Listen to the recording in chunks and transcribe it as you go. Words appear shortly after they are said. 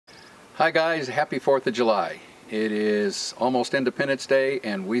Hi guys, happy 4th of July. It is almost Independence Day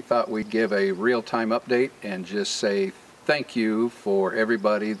and we thought we'd give a real-time update and just say thank you for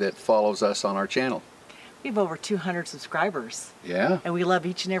everybody that follows us on our channel. We have over 200 subscribers. Yeah. And we love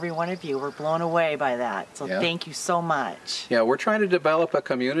each and every one of you. We're blown away by that. So thank you so much. Yeah, we're trying to develop a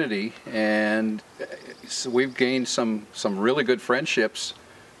community, and so we've gained some really good friendships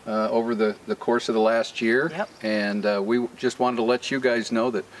over the course of the last year. Yep. And we just wanted to let you guys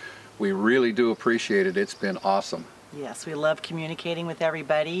know that we really do appreciate it. It's been awesome. Yes, we love communicating with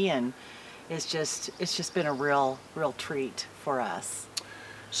everybody, and it's just been a real treat for us.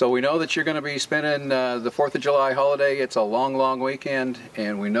 So we know that you're going to be spending the 4th of July holiday. It's a long weekend,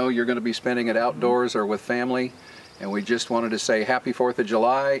 and we know you're going to be spending it outdoors or with family. And we just wanted to say happy 4th of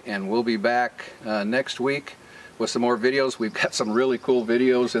July, and we'll be back next week with some more videos. We've got some really cool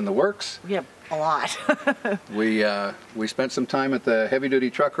videos in the works. We have a lot. We spent some time at the Heavy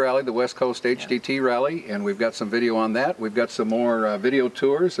Duty Truck Rally, the West Coast HDT Rally, and we've got some video on that. We've got some more video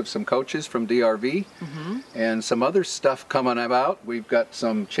tours of some coaches from DRV, and some other stuff coming about. We've got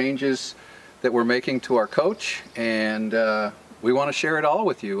some changes that we're making to our coach, and we want to share it all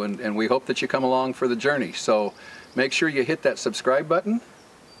with you, and we hope that you come along for the journey. So make sure you hit that subscribe button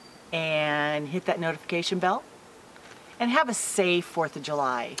and hit that notification bell, and have a safe 4th of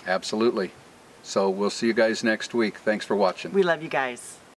July. Absolutely. So we'll see you guys next week. Thanks for watching. We love you guys.